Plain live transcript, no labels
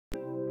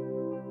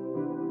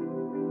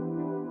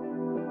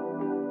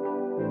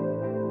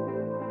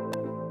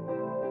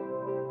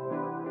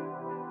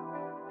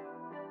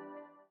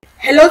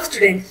Hello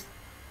students,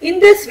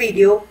 in this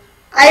video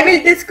I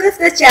will discuss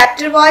the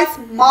chapter wise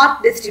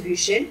mark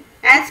distribution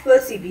as per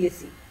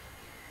CBSE.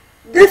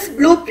 This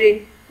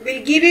blueprint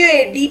will give you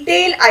a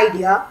detailed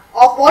idea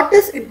of what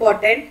is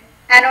important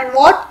and on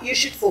what you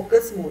should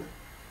focus more.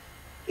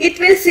 It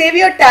will save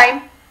your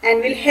time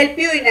and will help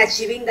you in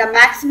achieving the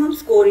maximum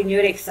score in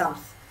your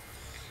exams.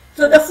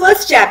 So the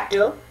first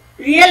chapter,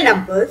 real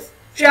numbers.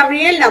 From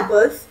real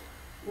numbers,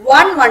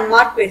 1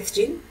 1-mark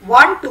question,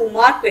 1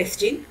 2-mark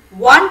question,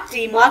 1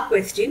 3-mark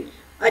question,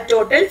 a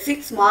total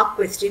 6-mark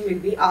question will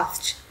be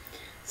asked.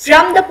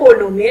 From the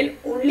polynomial,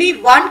 only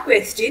one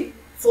question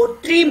for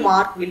 3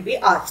 mark will be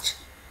asked.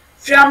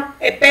 From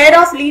a pair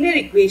of linear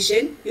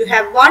equation, you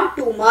have 1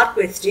 2-mark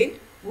question,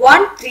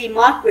 1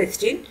 3-mark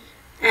question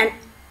and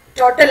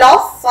total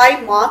of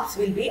 5 marks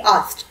will be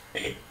asked.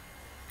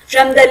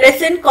 From the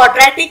lesson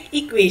quadratic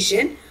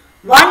equation,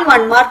 1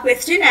 1-mark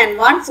question and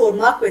 1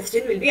 4-mark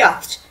question will be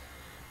asked.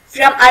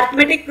 From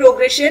arithmetic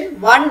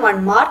progression, 1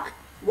 1-mark,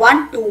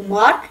 1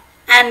 2-mark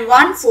and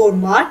 1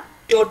 4-mark,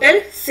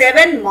 total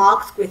 7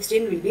 marks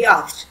question will be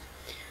asked.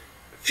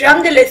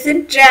 From the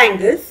lesson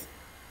triangles,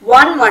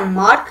 1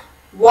 1-mark,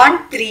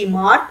 1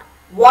 3-mark,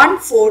 1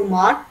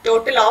 4-mark,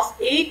 total of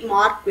 8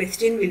 mark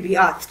question will be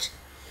asked.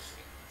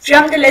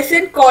 From the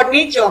lesson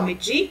coordinate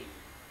geometry,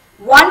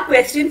 1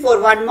 question for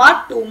 1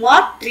 mark, 2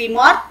 mark, 3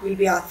 mark will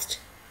be asked.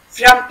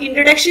 From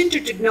introduction to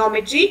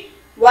trigonometry,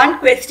 1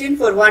 question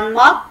for 1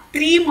 mark,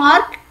 3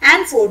 mark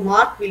and 4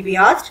 mark will be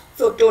asked.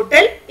 So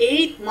total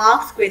 8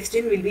 marks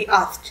question will be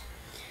asked.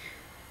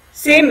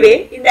 Same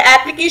way, in the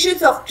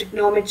applications of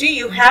trigonometry,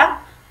 you have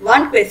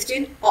 1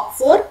 question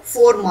for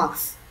 4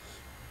 marks.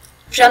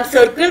 From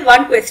circle,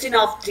 1 question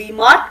of 3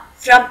 mark.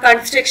 From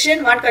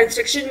construction, 1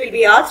 construction will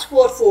be asked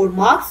for 4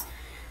 marks.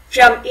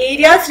 From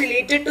areas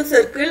related to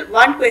circle,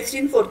 1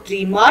 question for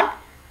 3 mark.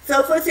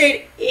 Surface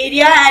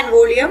area and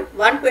volume,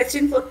 1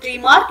 question for 3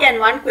 mark and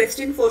 1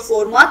 question for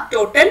 4 mark.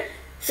 Total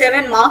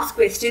 7 marks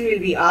question will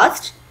be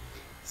asked.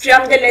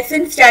 From the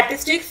lesson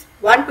statistics,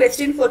 1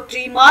 question for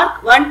 3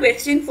 mark, 1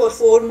 question for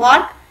 4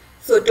 mark.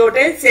 So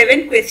total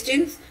 7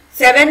 questions,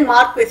 7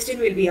 mark question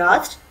will be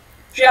asked.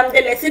 From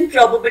the lesson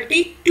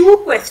probability, 2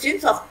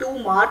 questions of 2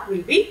 mark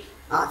will be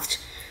asked.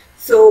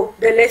 So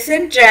the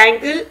lesson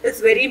triangle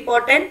is very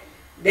important.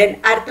 Then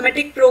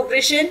arithmetic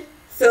progression,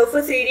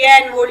 surface area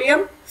and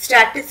volume,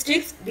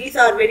 statistics, these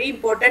are very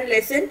important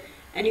lesson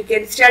and you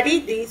can study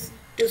these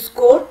to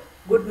score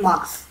good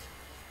marks.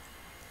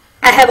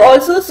 I have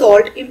also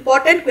solved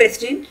important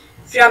questions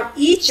from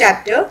each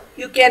chapter.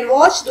 You can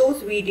watch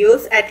those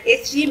videos at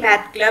SG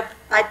Math Club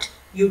at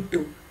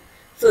YouTube.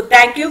 So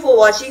thank you for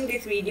watching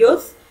these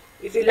videos.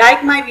 If you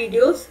like my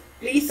videos,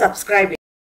 please subscribe.